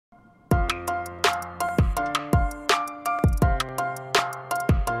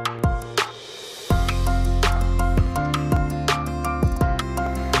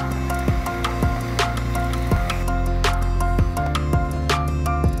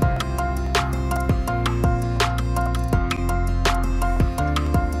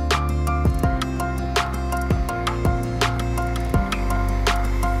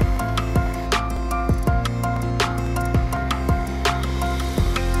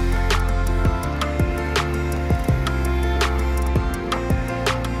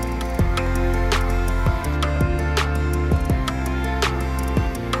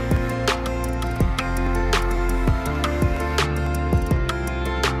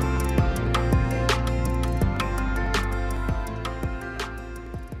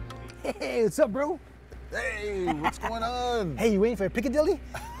Hey, what's up, bro? Hey, what's going on? Hey, you waiting for a Piccadilly?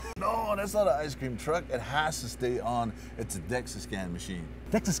 No, that's not an ice cream truck. It has to stay on. It's a DEXA scan machine.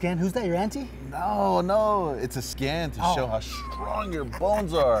 DEXA scan? Who's that, your auntie? No, it's a scan to show how strong your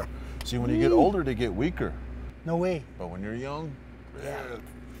bones are. See, when you get older, they get weaker. No way. But when you're young, they're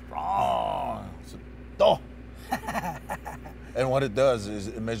strong. So, and what it does is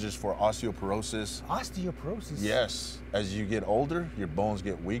it measures for osteoporosis. Osteoporosis? Yes. As you get older, your bones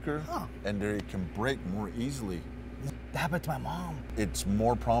get weaker, and they can break more easily. That happened to my mom. It's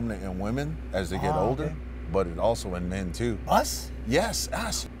more prominent in women as they get older, but it also in men too. Us? Yes,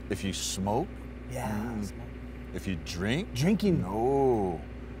 us. If you smoke. Yeah. If you drink. Drinking. No.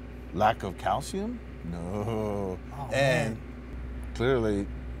 Lack of calcium. No. And clearly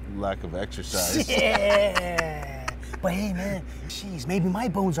lack of exercise. Yeah. But hey, man, geez, maybe my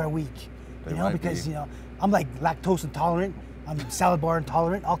bones are weak. You know, because you know I'm like lactose intolerant. I'm salad bar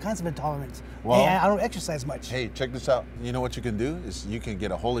intolerant, all kinds of intolerance. Well, hey, I don't exercise much. Hey, check this out. You know what you can do is you can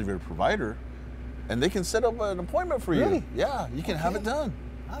get a hold of your provider, and they can set up an appointment for you. Really? Yeah, you can have it done.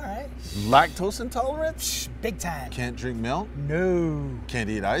 All right. Lactose intolerance? Big time. Can't drink milk? No. Can't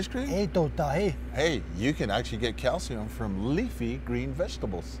eat ice cream? Hey, tota, hey. Hey, you can actually get calcium from leafy green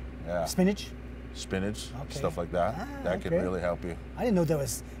vegetables. Yeah. Spinach? Spinach, stuff like that. That can really help you. I didn't know there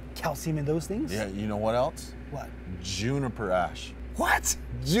was calcium in those things. Yeah, you know what else? What? Juniper ash. What?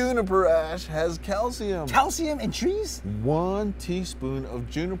 Juniper ash has calcium. Calcium in trees? 1 teaspoon of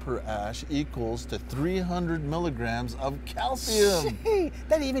juniper ash equals to 300 milligrams of calcium. Hey,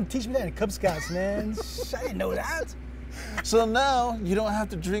 they didn't even teach me that in Cub Scouts, man. I didn't know that. So now you don't have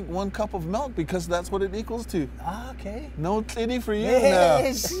to drink 1 cup of milk because that's what it equals to. Okay. No clitty for you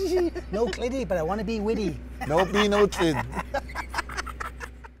yes. now. No clitty, but I want to be witty. No be no clit.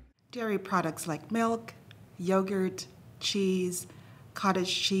 Dairy products like milk, yogurt, cheese,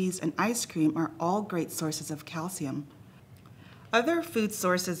 cottage cheese, and ice cream are all great sources of calcium. Other food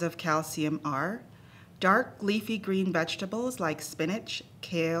sources of calcium are dark leafy green vegetables like spinach,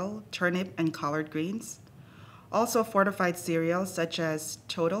 kale, turnip, and collard greens. Also fortified cereals such as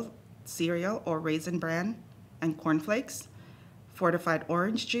Total cereal or Raisin Bran and cornflakes. Fortified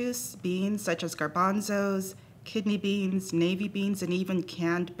orange juice, beans such as garbanzos, kidney beans, navy beans, and even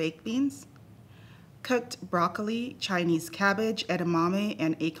canned baked beans. Cooked broccoli, Chinese cabbage, edamame,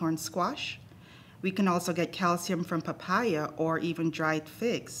 and acorn squash. We can also get calcium from papaya or even dried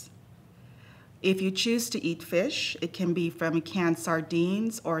figs. If you choose to eat fish, it can be from canned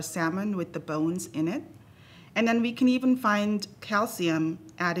sardines or salmon with the bones in it. And then we can even find calcium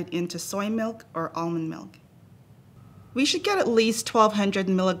added into soy milk or almond milk. We should get at least 1,200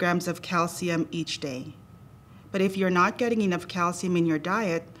 milligrams of calcium each day. But if you're not getting enough calcium in your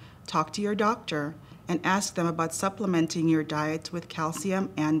diet, talk to your doctor and ask them about supplementing your diet with calcium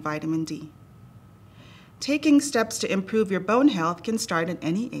and vitamin D. Taking steps to improve your bone health can start at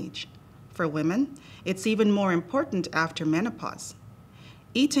any age. For women, it's even more important after menopause.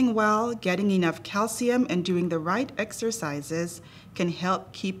 Eating well, getting enough calcium, and doing the right exercises can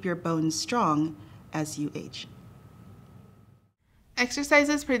help keep your bones strong as you age.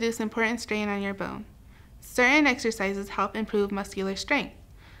 Exercises produce important strain on your bone. Certain exercises help improve muscular strength.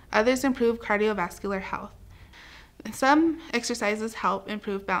 Others improve cardiovascular health. Some exercises help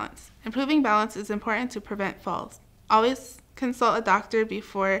improve balance. Improving balance is important to prevent falls. Always consult a doctor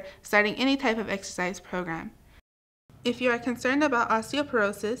before starting any type of exercise program. If you are concerned about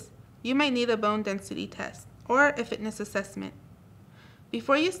osteoporosis, you might need a bone density test or a fitness assessment.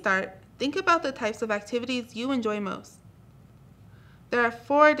 Before you start, think about the types of activities you enjoy most. There are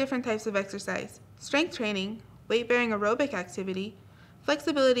 4 different types of exercise: strength training, weight-bearing aerobic activity,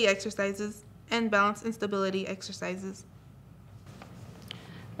 flexibility exercises, and balance and stability exercises.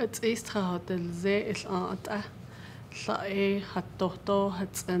 It's istihadel ze il'aata lae hattohto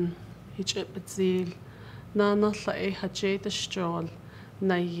hatsen hichbtzil nana lae hajed shtol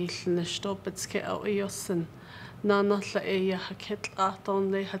nayil nishto btske au yosen nana lae ya haket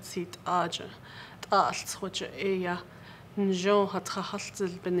aton le hatsit aja taalt hoje eya njo hat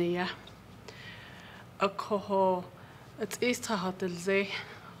khaltzil bniya akoho it's istihadel ze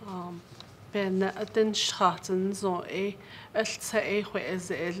ben aten schatten so eltsa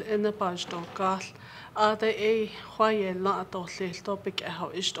khwezil in a bajdogal ada khwaye la tohlil topic how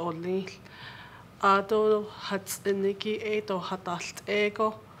is only ado hat iniki do hatalt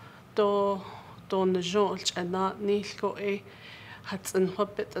ego do njo chana nilko hat in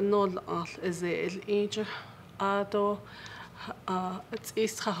hobbit nol al izil age ado it's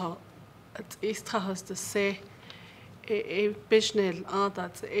istihas to say bishnel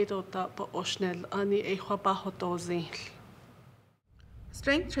adat edo da ba oshnel ani khwabahodozil.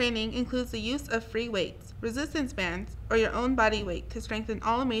 Strength training includes the use of free weights, resistance bands, or your own body weight to strengthen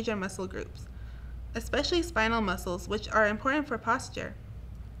all major muscle groups, especially spinal muscles, which are important for posture.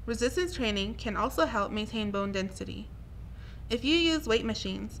 Resistance training can also help maintain bone density. If you use weight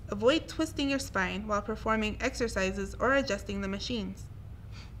machines, avoid twisting your spine while performing exercises or adjusting the machines.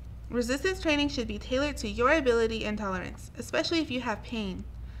 Resistance training should be tailored to your ability and tolerance, especially if you have pain.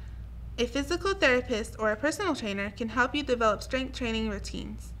 A physical therapist or a personal trainer can help you develop strength training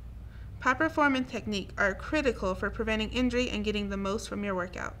routines. Proper form and technique are critical for preventing injury and getting the most from your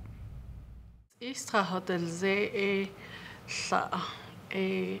workout.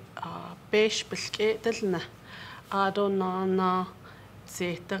 Adonana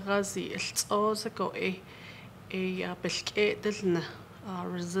Zetagazi Iltsozago Bilkedelna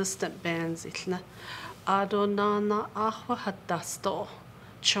resistant bands itna Adonana Ahwa Hadasto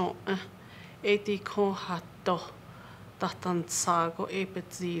Chon Ediko Hatto Datan Sago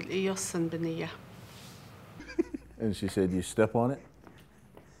Epetzil Eosan Benia. And she said, you step on it?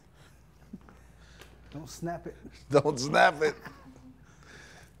 Don't snap it. Don't snap it.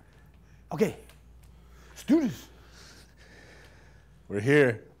 Okay, let's do this. We're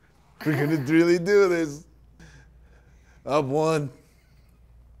here. We're gonna really do this. Up one.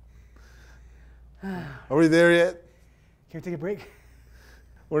 Are we there yet? Can we take a break?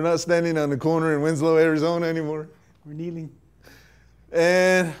 We're not standing on the corner in Winslow, Arizona anymore. We're kneeling.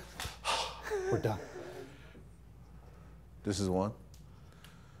 And We're done. this is one.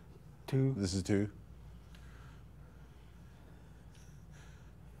 2. This is 2.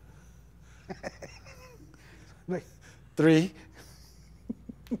 Wait. 3.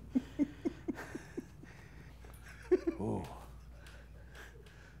 Ooh.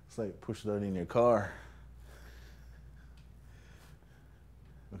 It's like push starting your car.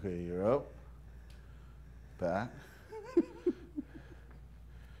 Okay, you're up. Back.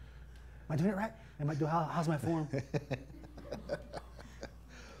 Am I doing it right? How's my form?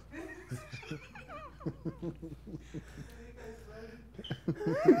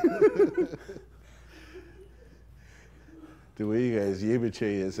 The way you guys yibiche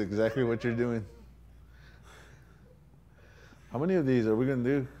is exactly what you're doing. How many of these are we gonna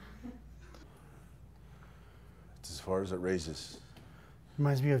do? It's as far as it raises.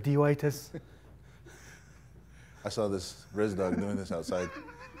 Reminds me of DUI tests. I saw this res dog doing this outside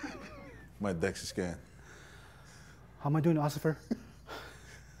my DEXA scan. How am I doing, Ossifer?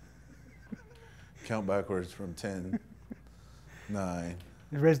 Count backwards from 10, 9,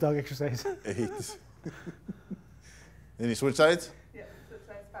 The res dog exercise. 8. Then you switch sides? Yeah, so it's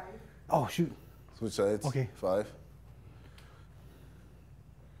size 5. Oh, shoot. Switch sides. Okay. 5.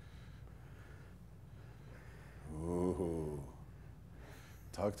 Ooh.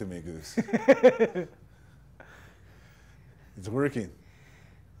 Talk to me, Goose. It's working.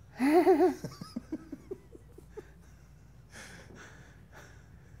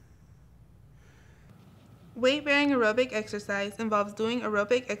 Weight-bearing aerobic exercise involves doing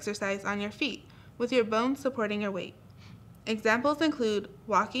aerobic exercise on your feet, with your bones supporting your weight. Examples include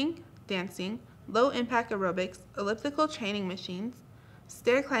walking, dancing, low-impact aerobics, elliptical training machines,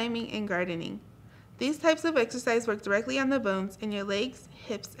 stair climbing, and gardening. These types of exercise work directly on the bones in your legs,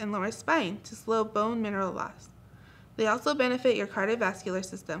 hips, and lower spine to slow bone mineral loss. They also benefit your cardiovascular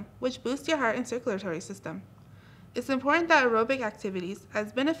system, which boosts your heart and circulatory system. It's important that aerobic activities,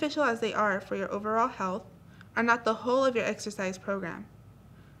 as beneficial as they are for your overall health, are not the whole of your exercise program.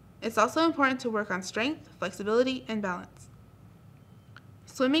 It's also important to work on strength, flexibility, and balance.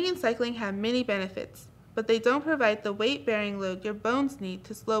 Swimming and cycling have many benefits, but they don't provide the weight-bearing load your bones need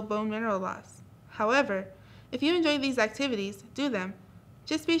to slow bone mineral loss. However, if you enjoy these activities, do them.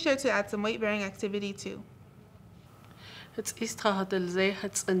 Just be sure to add some weight-bearing activity too. It's istrahatel ze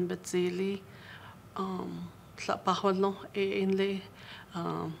hats en betzeli la pahwalno inle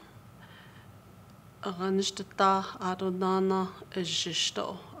aganistata adonana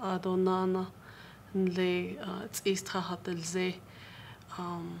ejisto adonana nle it's istrahatel ze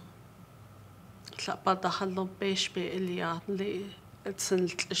la padahalo peshbe elia le it's en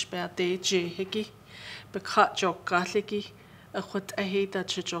lishbeate je hiki bekha jokaliki أخذت أهيدا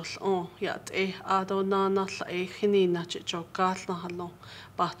تجول يات أدونانا لا خنينا تجوكال نهالو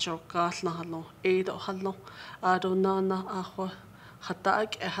باتجوكال نهالو دو هالو أدونانا أخو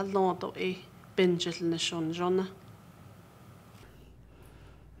خطاك هالو دو بنجل نشون جونا.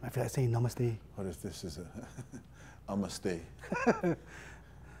 I feel like saying namaste. What if this is a namaste?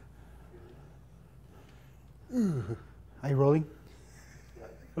 Are you rolling?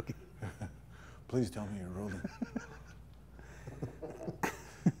 Okay. Please tell me you're rolling.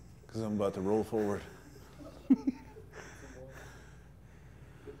 Because I'm about to roll forward.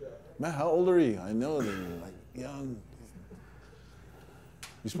 Man, how old are you? I know they're like young.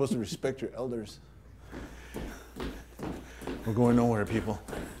 You're supposed to respect your elders. We're going nowhere, people.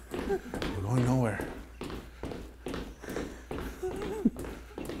 We're going nowhere.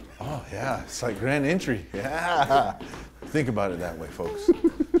 Oh, yeah, it's like grand entry. Yeah. Think about it that way, folks.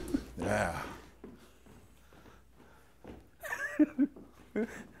 Yeah.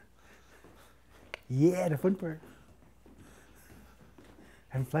 Yeah, the fun part.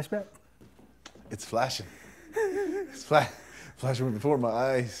 Having flashback? It's flashing. It's flashing before my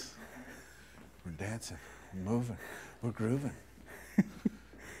eyes. We're dancing, we're moving, we're grooving.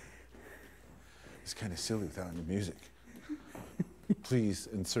 It's kind of silly without any music. Please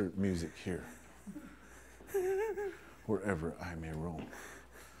insert music here. Wherever I may roam.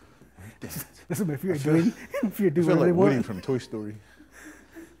 Dance. That's what if you're doing. If you're I doing feel what like they want. Woody from Toy Story.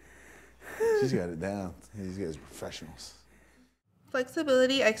 She's got it down. These guys are professionals.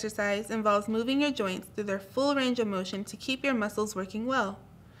 Flexibility exercise involves moving your joints through their full range of motion to keep your muscles working well.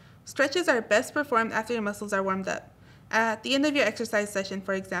 Stretches are best performed after your muscles are warmed up, at the end of your exercise session,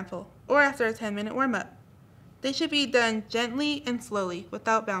 for example, or after a 10-minute warm-up. They should be done gently and slowly,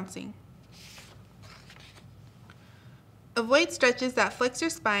 without bouncing. Avoid stretches that flex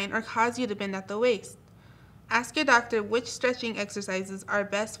your spine or cause you to bend at the waist. Ask your doctor which stretching exercises are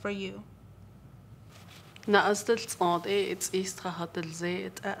best for you. نأزدل تصادي إتس إسترا هتلزي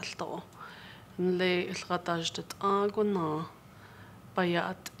إتألتو نلي الغتاجدت آغونا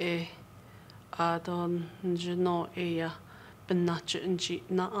بيات إيه آدون نجنو إيا بناتج إنجي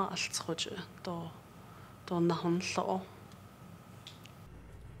نا ألتخوج تو نهون لو.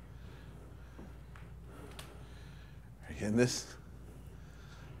 Are you getting this?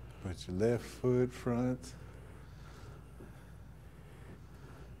 Put your left foot front.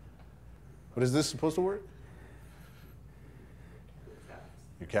 What is this supposed to work?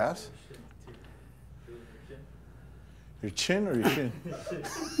 Your calves? Your chin or your shin?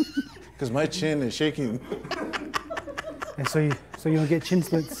 Because my chin is shaking. And so you don't get chin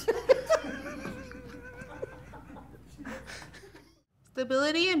splits.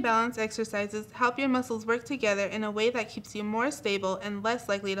 Stability and balance exercises help your muscles work together in a way that keeps you more stable and less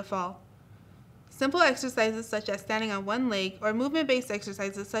likely to fall. Simple exercises such as standing on one leg or movement-based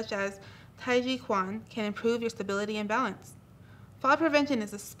exercises such as Tai Chi Chuan can improve your stability and balance. Fall prevention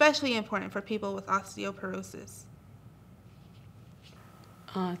is especially important for people with osteoporosis.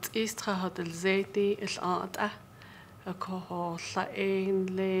 إسترا هتلزي تي الآتة أكو لأين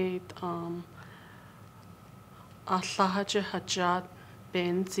ليت أطلعج هجات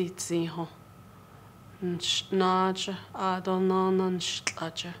بين زيتزيهو ناج آدونا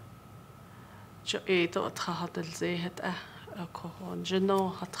نشتلاج جو إيدو أتخاهد الزيهت أكو جنو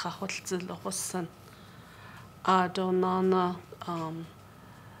هتخاهد الزلوغسن آدونا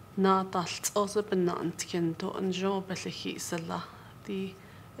ناتالت أوزب نانتكن دو أنجو بلخي سلا دي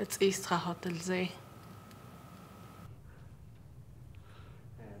إتس إستخاهد الزي.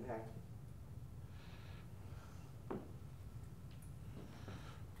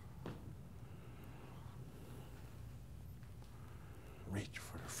 Reach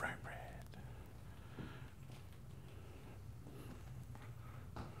for the fry bread.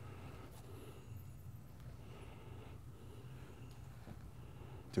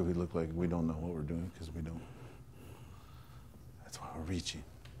 Do we look like we don't know what we're doing? Because we don't. That's why we're reaching.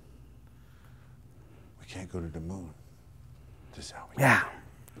 We can't go to the moon. This is how we Yeah.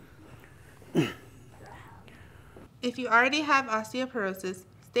 If you already have osteoporosis,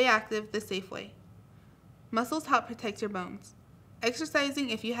 stay active the safe way. Muscles help protect your bones. Exercising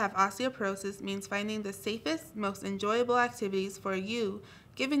if you have osteoporosis means finding the safest, most enjoyable activities for you,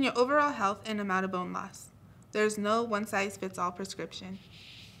 given your overall health and amount of bone loss. There's no one-size-fits-all prescription.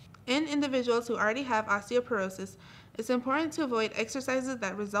 In individuals who already have osteoporosis, it's important to avoid exercises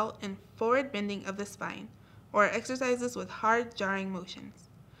that result in forward bending of the spine, or exercises with hard, jarring motions.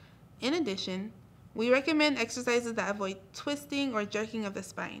 In addition, we recommend exercises that avoid twisting or jerking of the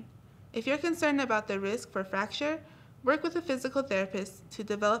spine. If you're concerned about the risk for fracture, work with a physical therapist to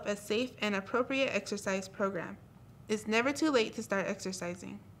develop a safe and appropriate exercise program. It's never too late to start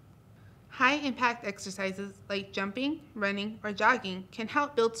exercising. High-impact exercises like jumping, running, or jogging can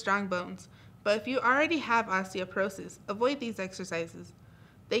help build strong bones, but if you already have osteoporosis, avoid these exercises.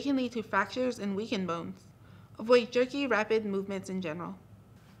 They can lead to fractures and weakened bones. Avoid jerky, rapid movements in general.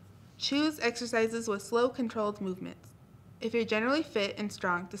 Choose exercises with slow, controlled movements. If you're generally fit and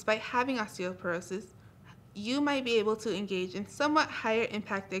strong despite having osteoporosis, you might be able to engage in somewhat higher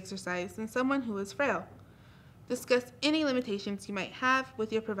impact exercise than someone who is frail. Discuss any limitations you might have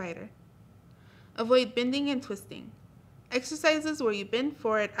with your provider. Avoid bending and twisting. Exercises where you bend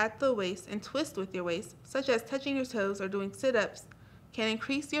forward at the waist and twist with your waist, such as touching your toes or doing sit-ups, can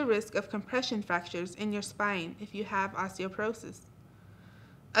increase your risk of compression fractures in your spine if you have osteoporosis.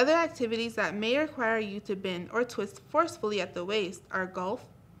 Other activities that may require you to bend or twist forcefully at the waist are golf,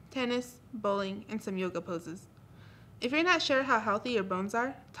 tennis, bowling, and some yoga poses. If you're not sure how healthy your bones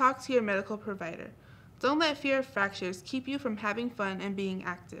are, talk to your medical provider. Don't let fear of fractures keep you from having fun and being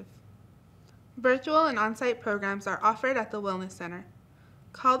active. Virtual and on-site programs are offered at the Wellness Center.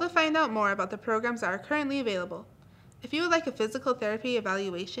 Call to find out more about the programs that are currently available. If you would like a physical therapy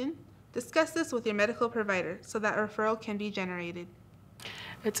evaluation, discuss this with your medical provider so that a referral can be generated.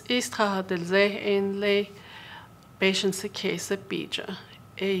 It's istra del ze en le patient's case bija.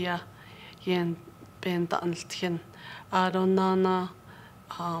 Eya yen ben danltien. Adonana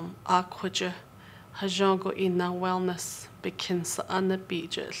akwaja hajongo ina wellness bekin sa ana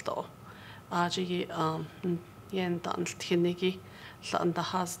bija sto. Aji yen danltienigi la anda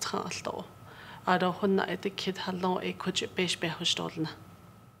has transto. Ado hunna etikid halon e kwaja besh behostolna.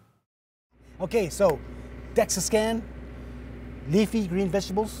 Okay, so DEXA scan, leafy green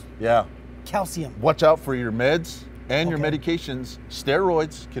vegetables, Yeah. calcium. Watch out for your meds and your Okay. medications.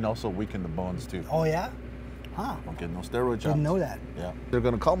 Steroids can also weaken the bones too. Oh yeah? Huh. Don't get no steroid jobs. Didn't know that. Yeah. They're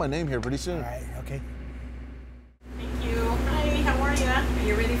gonna call my name here pretty soon. All right, okay. Thank you. Hi, how are you? Are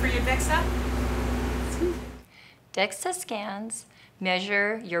you ready for your DEXA? DEXA scans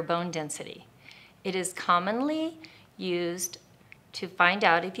measure your bone density. It is commonly used to find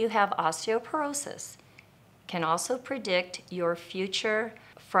out if you have osteoporosis. Can also predict your future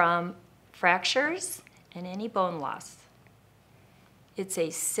from fractures and any bone loss. It's a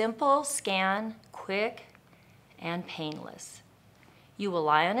simple scan, quick and painless. You will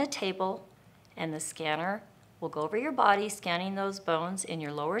lie on a table and the scanner will go over your body, scanning those bones in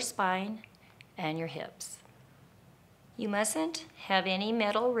your lower spine and your hips. You mustn't have any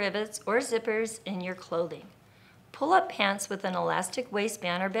metal rivets or zippers in your clothing. Pull-up pants with an elastic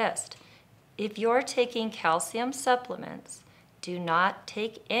waistband are best. If you're taking calcium supplements, do not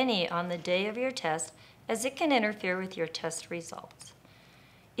take any on the day of your test, as it can interfere with your test results.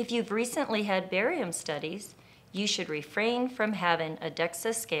 If you've recently had barium studies, you should refrain from having a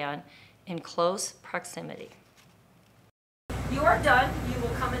DEXA scan in close proximity. You are done. You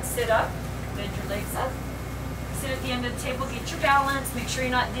will come and sit up. Bend your legs up. Sit at the end of the table, get your balance. Make sure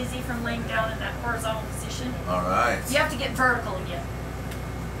you're not dizzy from laying down in that horizontal position. All right. You have to get vertical again.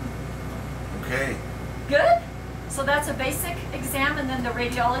 Okay. Good? So that's a basic exam, and then the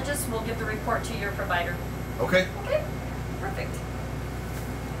radiologist will give the report to your provider. Okay. Okay? Perfect.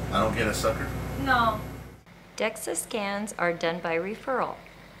 I don't get a sucker. No. DEXA scans are done by referral.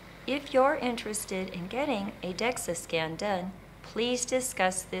 If you're interested in getting a DEXA scan done, please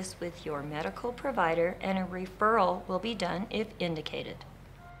discuss this with your medical provider and a referral will be done if indicated.